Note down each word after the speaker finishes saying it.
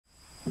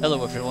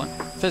Hello everyone,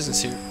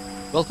 Physics here.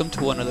 Welcome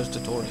to another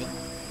tutorial.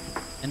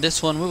 In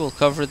this one we will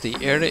cover the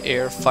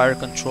air-to-air fire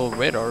control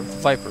radar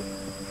Viper,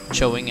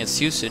 showing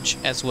its usage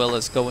as well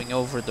as going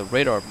over the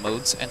radar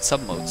modes and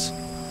submodes.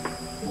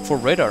 For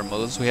radar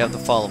modes we have the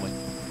following: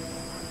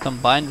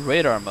 Combined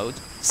Radar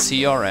Mode,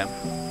 CRM,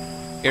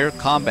 Air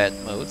Combat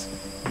Mode,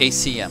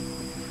 ACM.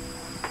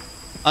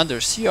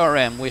 Under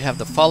CRM we have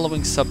the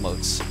following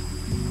submodes: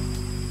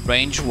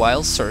 Range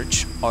While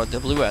Search,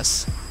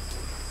 RWS,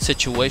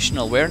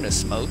 Situational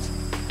Awareness Mode,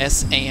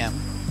 SAM,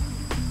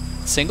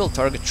 Single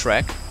Target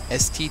Track,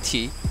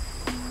 STT,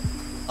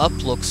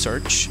 Uplook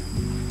Search,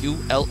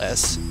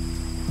 ULS,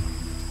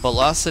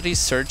 Velocity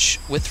Search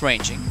with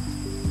Ranging,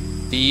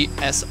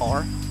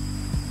 VSR,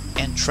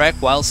 and Track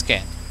While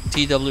Scan,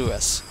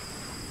 TWS.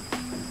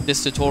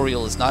 This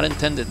tutorial is not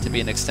intended to be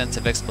an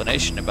extensive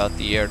explanation about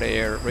the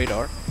air-to-air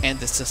radar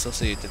and its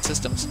associated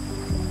systems,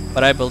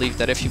 but I believe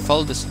that if you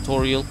follow this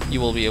tutorial,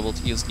 you will be able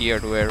to use the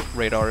air-to-air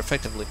radar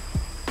effectively.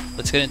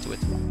 Let's get into it.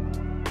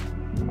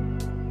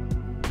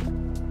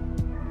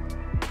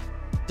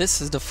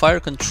 This is the fire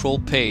control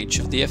page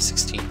of the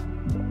F-16.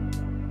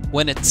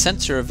 When it's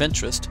Center of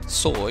Interest,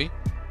 SOI,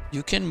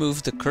 you can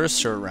move the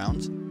cursor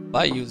around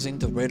by using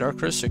the radar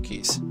cursor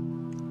keys.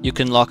 You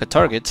can lock a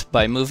target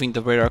by moving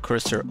the radar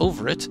cursor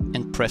over it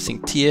and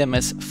pressing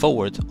TMS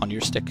forward on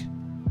your stick.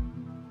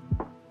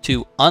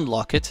 To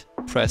unlock it,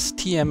 press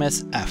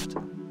TMS aft.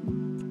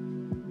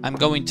 I'm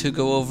going to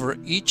go over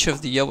each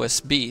of the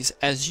OSBs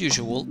as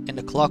usual in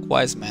a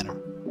clockwise manner.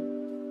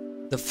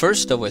 The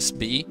first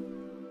OSB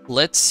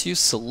lets you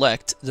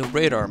select the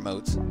radar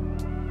mode,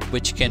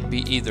 which can be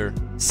either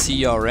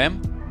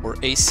CRM or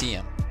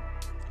ACM.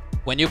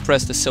 When you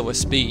press this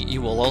OSB, you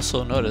will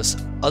also notice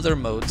other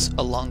modes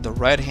along the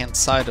right hand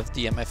side of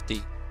the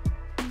MFD.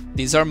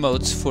 These are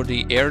modes for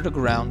the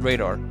air-to-ground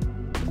radar,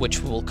 which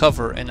we will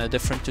cover in a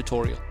different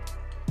tutorial.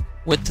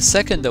 With the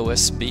second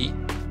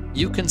OSB,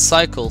 you can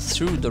cycle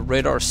through the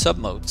radar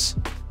submodes.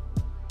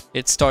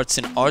 It starts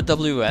in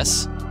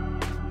RWS,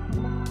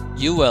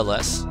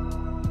 ULS,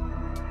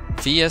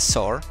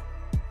 VSR,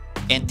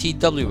 and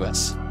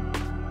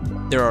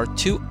TWS. There are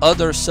two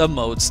other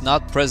submodes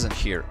not present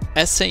here,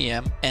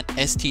 SAM and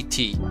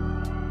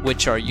STT,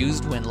 which are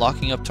used when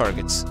locking up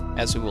targets,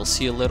 as we will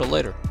see a little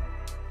later.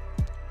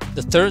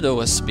 The third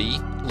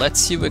OSB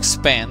lets you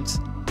expand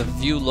the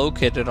view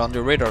located on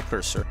the radar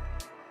cursor.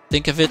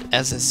 Think of it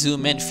as a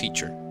zoom-in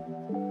feature.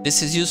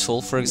 This is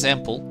useful, for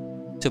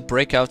example, to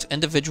break out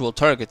individual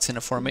targets in a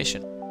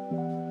formation.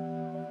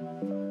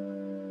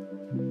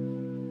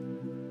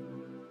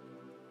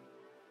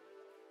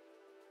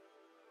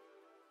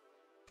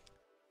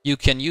 You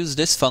can use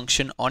this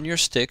function on your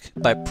stick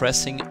by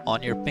pressing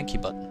on your pinky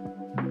button.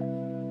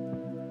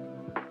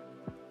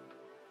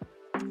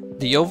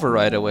 The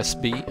override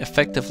OSB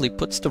effectively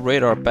puts the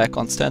radar back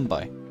on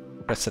standby.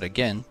 Press it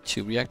again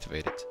to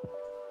reactivate it.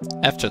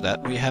 After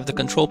that, we have the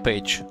control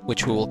page,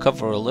 which we will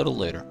cover a little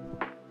later.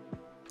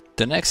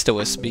 The next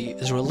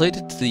OSB is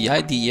related to the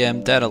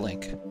IDM data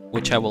link,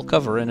 which I will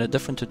cover in a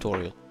different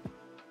tutorial.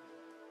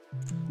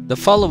 The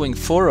following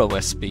four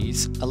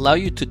OSBs allow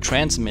you to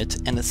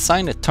transmit and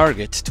assign a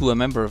target to a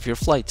member of your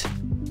flight.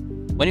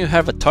 When you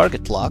have a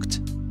target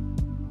locked,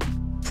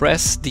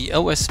 press the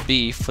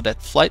OSB for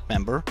that flight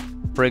member,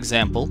 for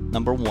example,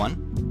 number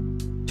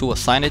 1, to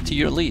assign it to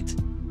your lead.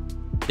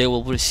 They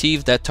will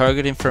receive that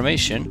target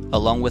information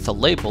along with a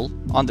label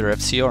on their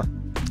FCR.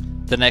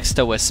 The next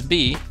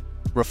OSB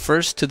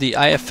refers to the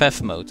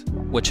IFF mode,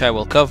 which I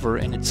will cover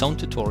in its own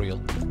tutorial.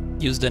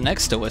 Use the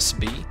next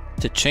OSB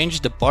to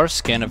change the bar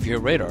scan of your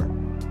radar.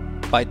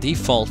 By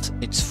default,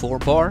 it's 4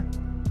 bar,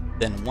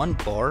 then 1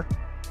 bar,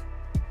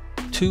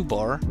 2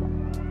 bar,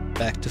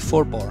 back to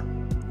 4 bar.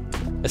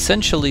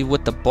 Essentially,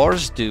 what the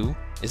bars do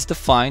is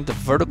define the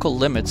vertical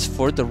limits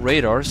for the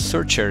radar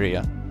search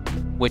area,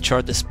 which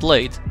are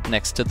displayed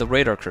next to the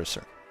radar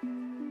cursor.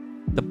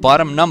 The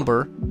bottom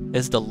number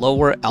is the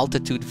lower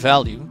altitude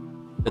value,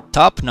 the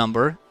top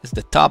number is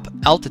the top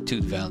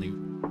altitude value.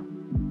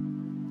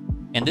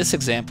 In this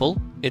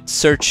example, it's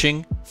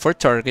searching for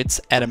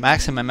targets at a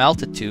maximum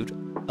altitude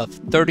of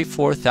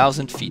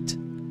 34,000 feet,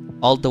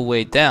 all the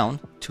way down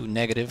to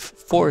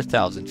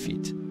 -4,000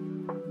 feet.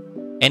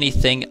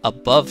 Anything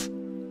above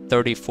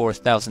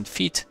 34,000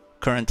 feet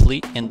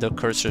currently in the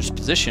cursor's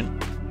position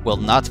will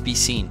not be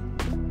seen.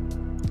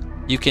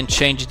 You can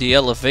change the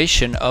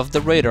elevation of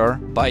the radar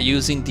by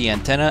using the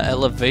antenna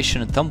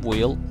elevation thumb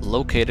wheel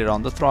located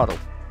on the throttle.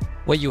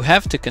 What you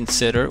have to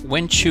consider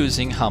when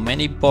choosing how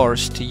many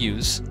bars to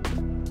use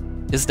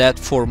is that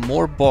for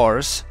more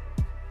bars,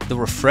 the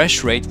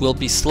refresh rate will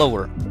be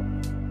slower.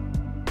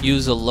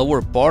 Use a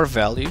lower bar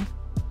value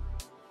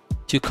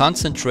to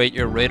concentrate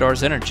your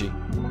radar's energy,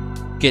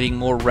 getting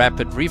more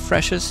rapid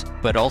refreshes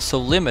but also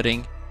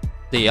limiting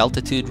the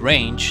altitude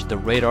range the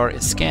radar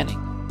is scanning.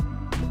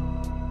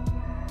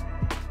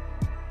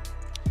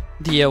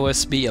 The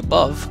OSB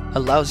above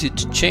allows you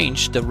to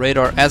change the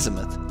radar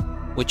azimuth,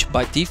 which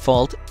by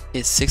default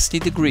is 60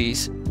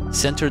 degrees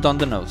centered on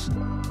the nose.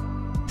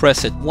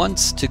 Press it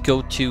once to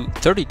go to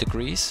 30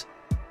 degrees,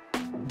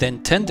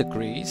 then 10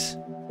 degrees,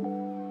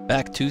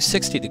 back to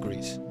 60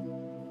 degrees.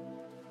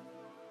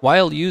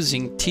 While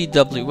using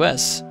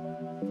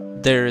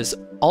TWS, there is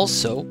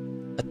also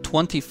a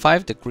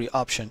 25-degree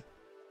option.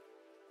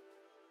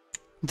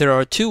 There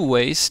are two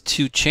ways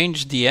to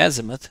change the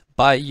azimuth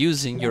by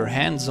using your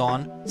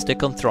hands-on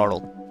stick on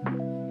throttle.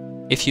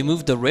 If you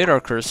move the radar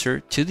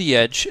cursor to the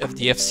edge of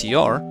the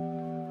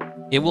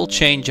FCR, it will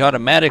change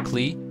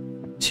automatically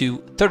to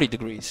 30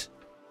 degrees.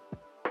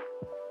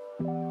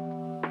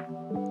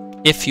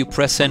 If you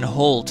press and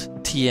hold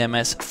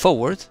TMS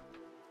forward,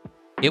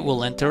 it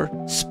will enter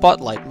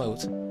spotlight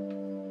mode,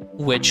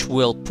 which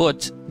will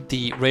put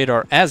the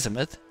radar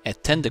azimuth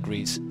at 10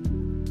 degrees.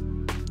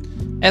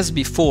 As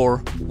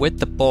before, with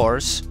the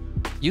bars,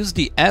 use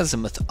the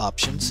azimuth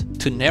options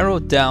to narrow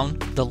down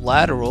the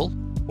lateral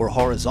or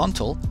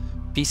horizontal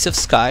piece of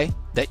sky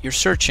that you're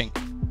searching.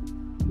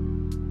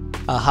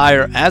 A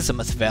higher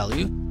azimuth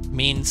value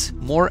means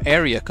more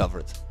area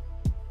covered.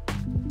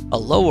 A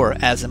lower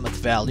azimuth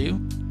value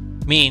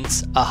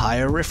means a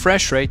higher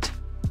refresh rate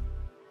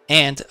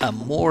and a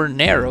more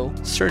narrow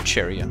search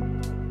area.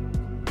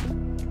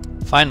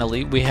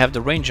 Finally, we have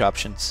the range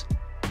options,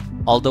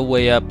 all the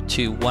way up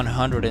to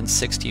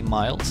 160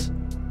 miles,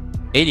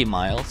 80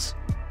 miles,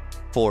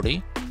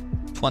 40,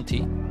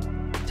 20,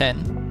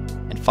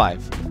 10, and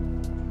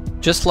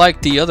 5. Just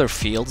like the other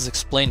fields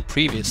explained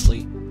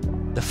previously,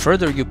 the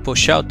further you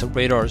push out the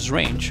radar's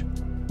range,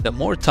 the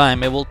more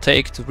time it will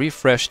take to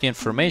refresh the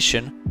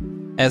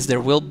information, as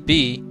there will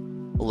be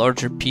a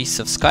larger piece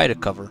of sky to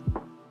cover.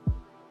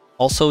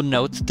 Also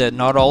note that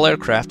not all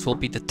aircraft will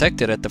be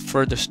detected at the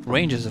furthest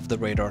ranges of the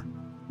radar.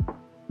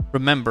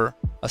 Remember,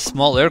 a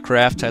small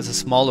aircraft has a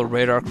smaller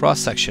radar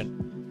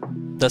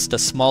cross-section. Thus, the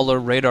smaller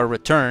radar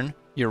return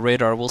your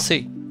radar will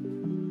see.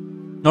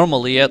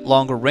 Normally, at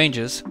longer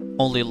ranges,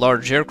 only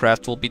large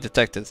aircraft will be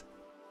detected.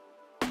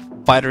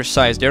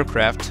 Fighter-sized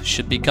aircraft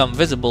should become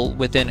visible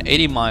within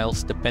 80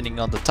 miles depending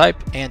on the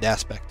type and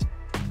aspect.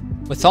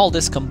 With all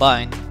this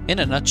combined, in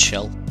a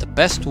nutshell, the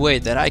best way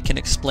that I can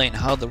explain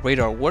how the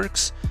radar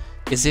works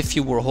is if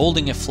you were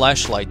holding a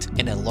flashlight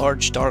in a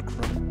large dark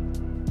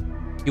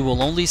room. You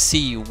will only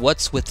see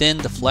what's within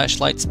the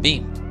flashlight's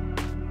beam.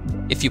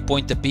 If you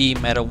point the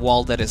beam at a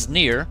wall that is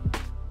near,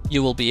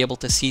 you will be able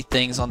to see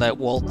things on that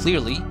wall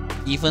clearly,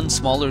 even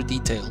smaller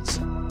details.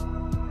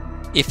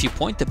 If you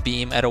point the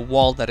beam at a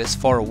wall that is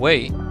far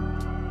away,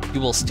 you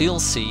will still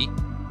see,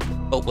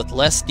 but with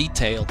less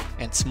detail,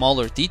 and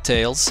smaller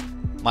details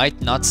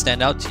might not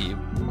stand out to you.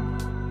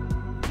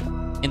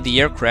 In the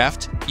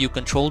aircraft, you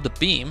control the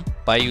beam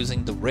by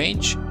using the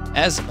range,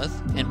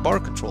 azimuth, and bar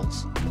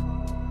controls.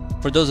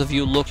 For those of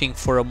you looking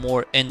for a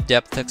more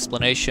in-depth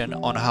explanation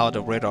on how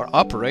the radar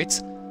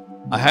operates,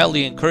 I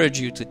highly encourage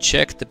you to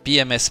check the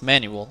BMS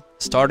manual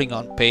starting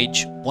on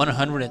page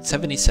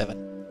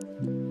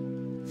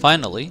 177.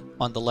 Finally,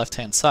 on the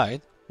left-hand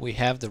side, we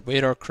have the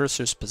radar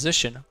cursor's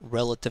position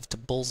relative to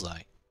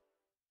bullseye.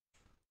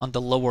 On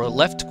the lower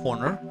left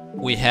corner,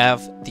 we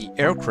have the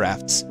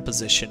aircraft's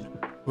position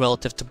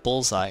relative to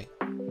bullseye.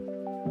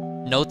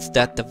 Note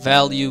that the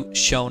value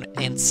shown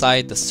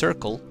inside the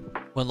circle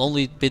will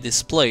only be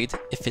displayed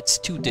if it's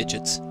 2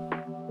 digits.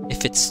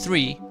 If it's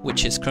 3,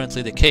 which is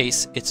currently the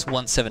case, it's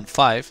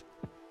 175.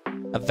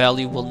 A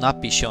value will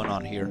not be shown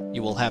on here.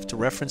 You will have to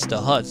reference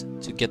the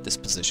HUD to get this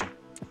position.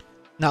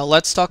 Now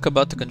let's talk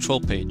about the control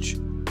page.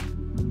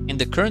 In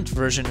the current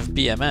version of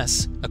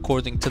BMS,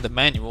 according to the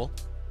manual,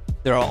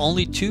 there are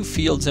only 2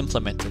 fields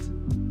implemented: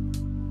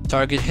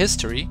 target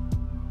history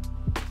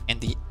and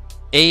the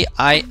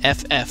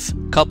AIFF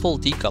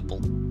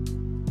couple-decouple.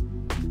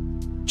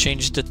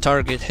 Change the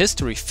target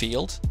history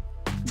field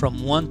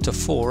from 1 to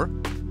 4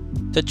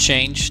 to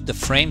change the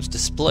frames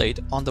displayed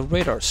on the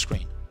radar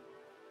screen.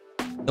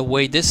 The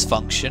way this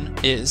function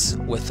is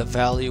with a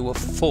value of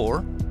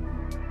 4,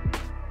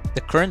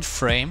 the current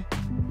frame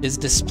is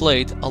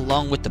displayed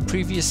along with the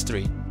previous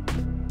 3.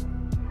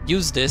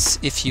 Use this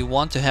if you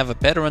want to have a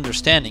better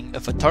understanding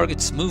of a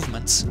target's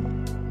movements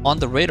on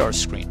the radar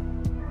screen.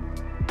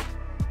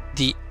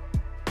 The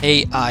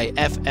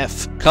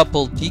AIFF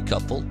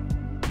couple-decouple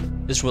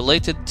is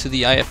related to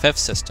the IFF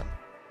system,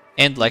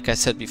 and like I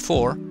said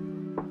before,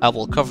 I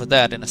will cover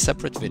that in a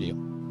separate video.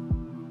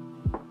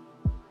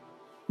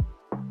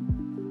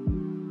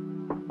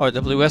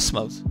 RWS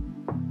mode.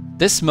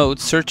 This mode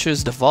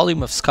searches the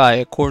volume of sky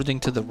according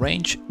to the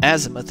range,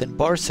 azimuth, and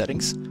bar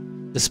settings,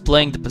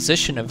 displaying the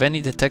position of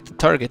any detected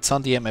targets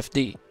on the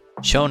MFD,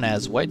 shown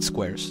as white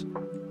squares.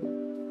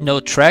 No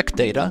track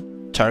data,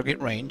 target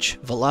range,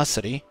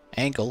 velocity,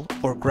 angle,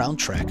 or ground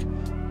track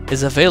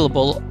is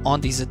available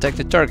on these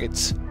detected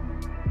targets.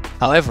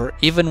 However,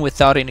 even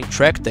without any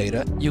track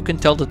data, you can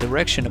tell the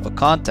direction of a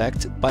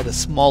contact by the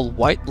small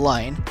white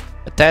line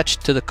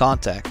attached to the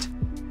contact.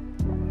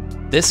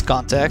 This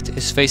contact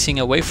is facing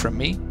away from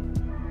me.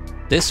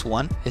 This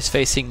one is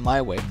facing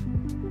my way.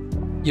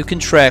 You can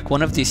track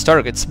one of these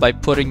targets by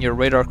putting your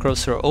radar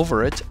cursor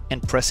over it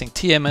and pressing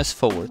TMS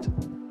forward.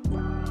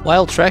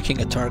 While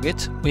tracking a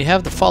target, we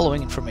have the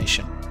following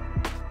information: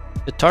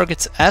 the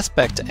target's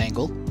aspect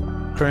angle,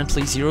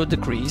 currently 0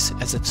 degrees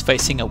as it's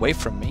facing away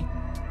from me,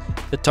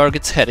 the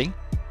target's heading,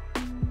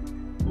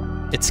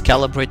 its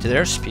calibrated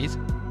airspeed,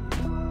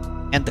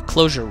 and the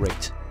closure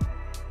rate.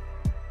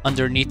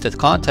 Underneath the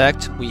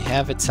contact, we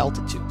have its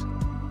altitude.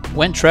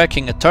 When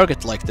tracking a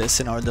target like this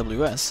in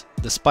RWS,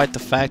 despite the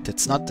fact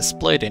it's not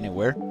displayed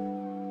anywhere,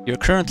 you're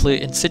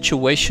currently in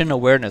Situation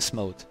Awareness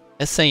Mode,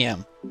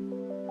 SAM.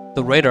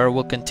 The radar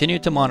will continue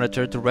to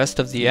monitor the rest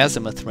of the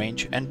azimuth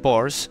range and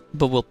bars,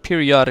 but will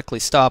periodically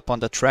stop on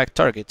the tracked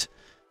target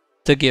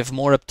to give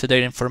more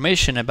up-to-date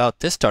information about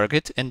this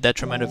target in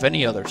detriment of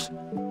any others,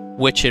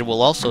 which it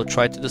will also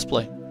try to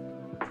display.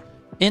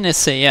 In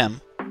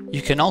SAM,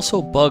 you can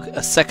also bug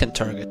a second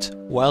target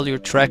while you're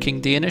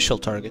tracking the initial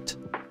target.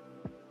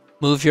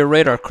 Move your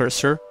radar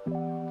cursor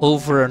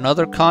over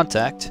another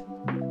contact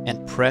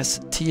and press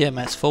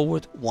TMS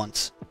forward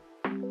once.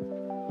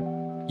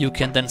 You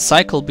can then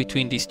cycle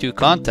between these two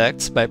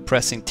contacts by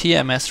pressing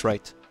TMS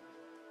right.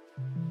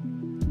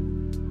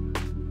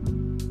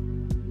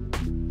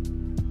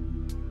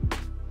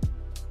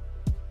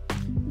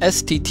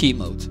 STT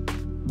mode.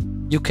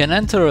 You can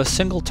enter a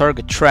single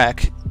target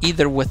track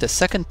either with a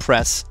second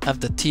press of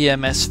the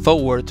TMS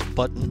forward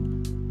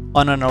button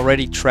on an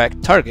already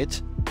tracked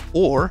target,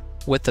 or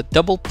with a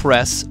double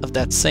press of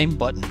that same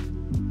button.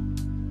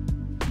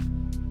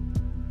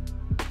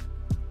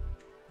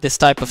 This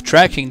type of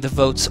tracking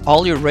devotes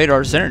all your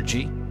radar's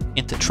energy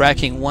into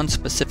tracking one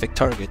specific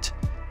target,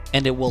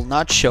 and it will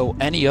not show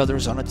any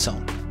others on its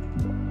own.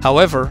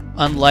 However,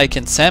 unlike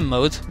in SAM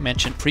mode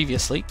mentioned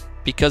previously,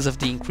 because of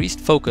the increased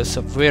focus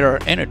of radar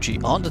energy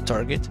on the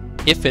target,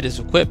 if it is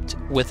equipped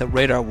with a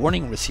radar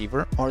warning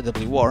receiver,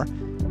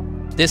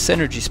 RWR, this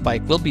energy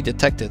spike will be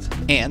detected,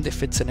 and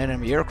if it's an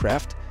enemy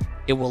aircraft,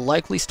 it will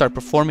likely start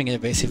performing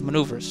evasive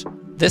maneuvers.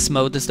 This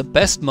mode is the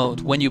best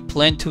mode when you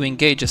plan to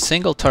engage a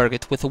single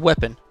target with a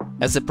weapon,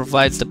 as it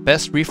provides the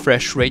best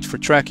refresh rate for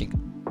tracking.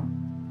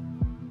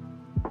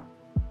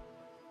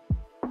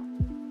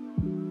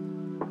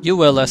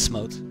 ULS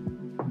mode.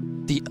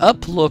 The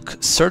up-look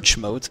search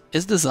mode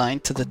is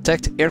designed to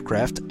detect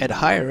aircraft at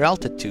higher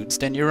altitudes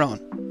than your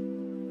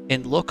own,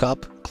 in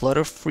look-up,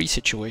 clutter-free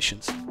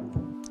situations.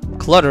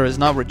 Clutter is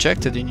not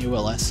rejected in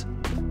ULS.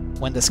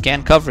 When the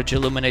scan coverage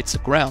illuminates the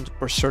ground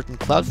or certain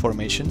cloud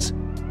formations,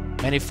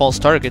 many false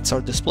targets are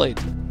displayed.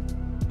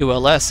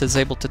 ULS is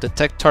able to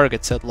detect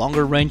targets at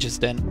longer ranges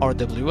than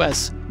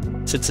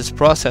RWS, since its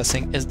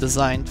processing is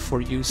designed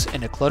for use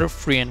in a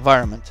clutter-free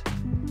environment.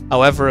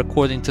 However,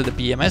 according to the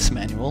BMS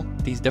manual,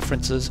 these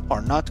differences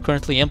are not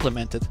currently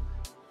implemented,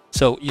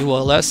 so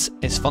ULS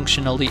is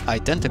functionally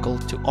identical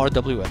to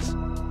RWS.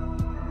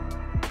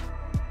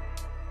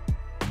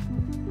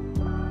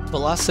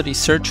 Velocity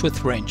Search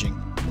with Ranging,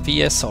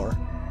 VSR.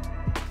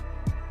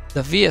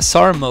 The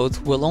VSR mode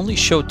will only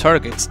show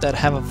targets that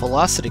have a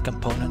velocity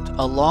component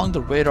along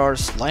the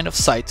radar's line of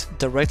sight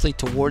directly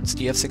towards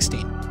the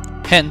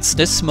F-16. Hence,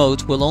 this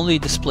mode will only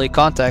display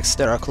contacts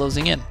that are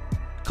closing in.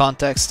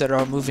 Contacts that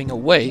are moving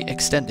away,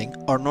 extending,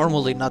 are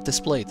normally not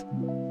displayed.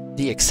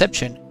 The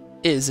exception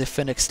is if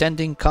an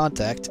extending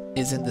contact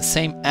is in the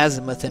same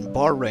azimuth and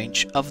bar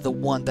range of the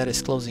one that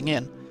is closing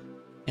in.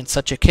 In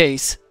such a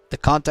case, the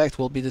contact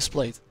will be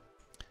displayed.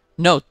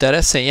 Note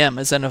that SAM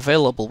is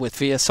unavailable with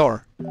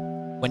VSR.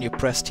 When you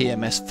press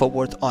TMS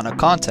forward on a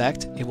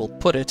contact, it will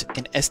put it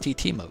in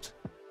STT mode.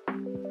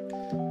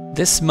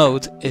 This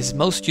mode is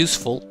most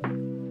useful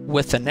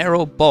with a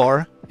narrow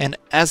bar and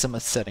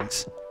azimuth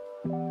settings.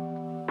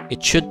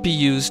 It should be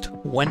used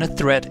when a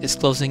threat is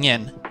closing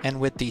in, and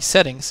with these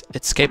settings,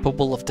 it's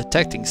capable of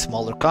detecting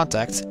smaller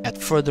contacts at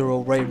further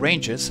array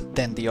ranges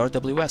than the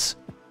RWS.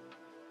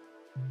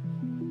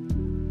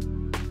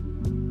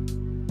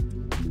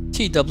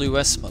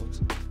 TWS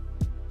mode.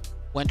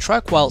 When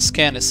track while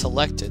scan is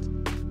selected,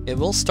 it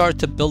will start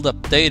to build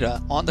up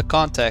data on the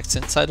contacts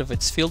inside of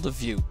its field of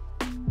view,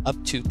 up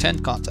to 10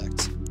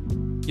 contacts.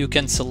 You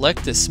can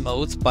select this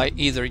mode by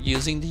either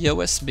using the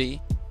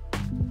OSB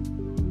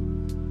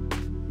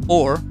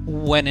or,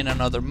 when in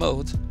another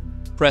mode,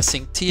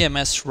 pressing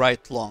TMS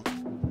right long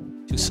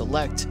to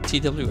select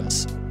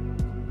TWS.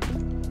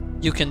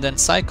 You can then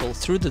cycle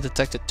through the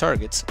detected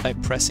targets by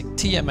pressing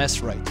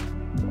TMS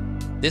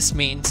right. This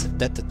means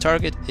that the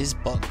target is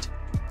bugged.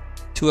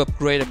 To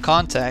upgrade a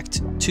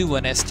contact to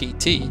an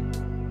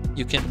STT,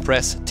 you can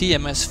press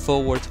TMS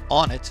forward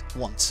on it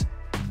once.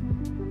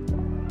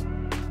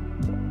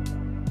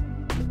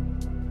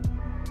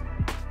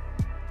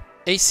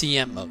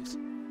 ACM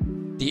mode.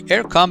 The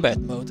air combat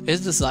mode is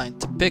designed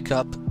to pick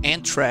up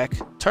and track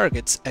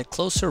targets at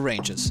closer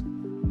ranges.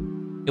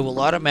 It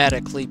will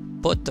automatically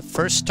put the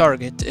first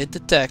target it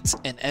detects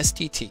in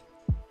STT.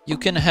 You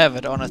can have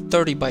it on a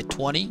 30 by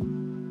 20,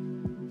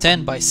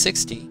 10 by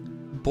 60,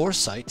 bore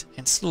sight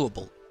and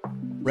slewable,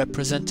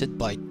 represented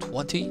by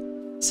 20,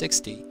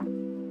 60,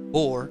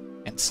 bore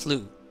and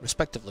slew,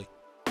 respectively.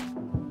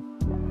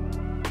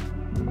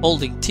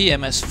 Holding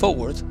TMS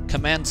forward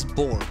commands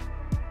bore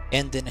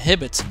and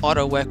inhibits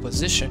auto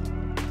acquisition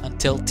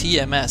until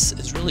TMS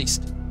is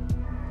released.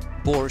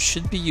 Bore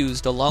should be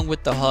used along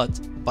with the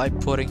HUD by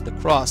putting the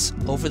cross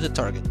over the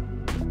target.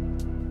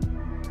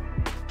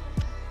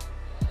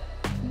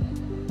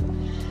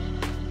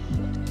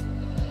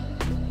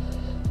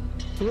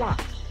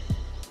 Block.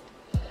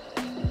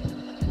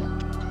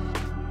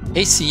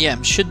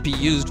 ACM should be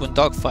used when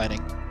dogfighting,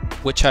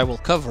 which I will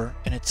cover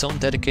in its own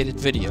dedicated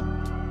video.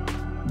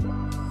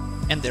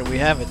 And there we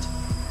have it.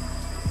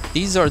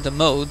 These are the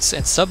modes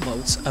and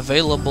sub-modes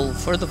available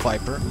for the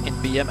Viper in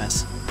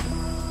BMS.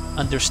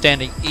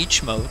 Understanding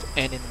each mode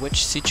and in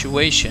which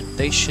situation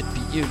they should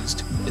be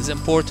used is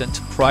important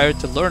prior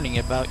to learning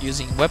about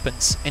using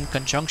weapons in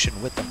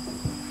conjunction with them.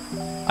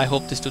 I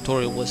hope this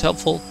tutorial was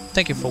helpful,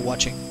 thank you for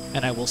watching,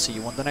 and I will see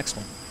you on the next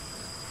one.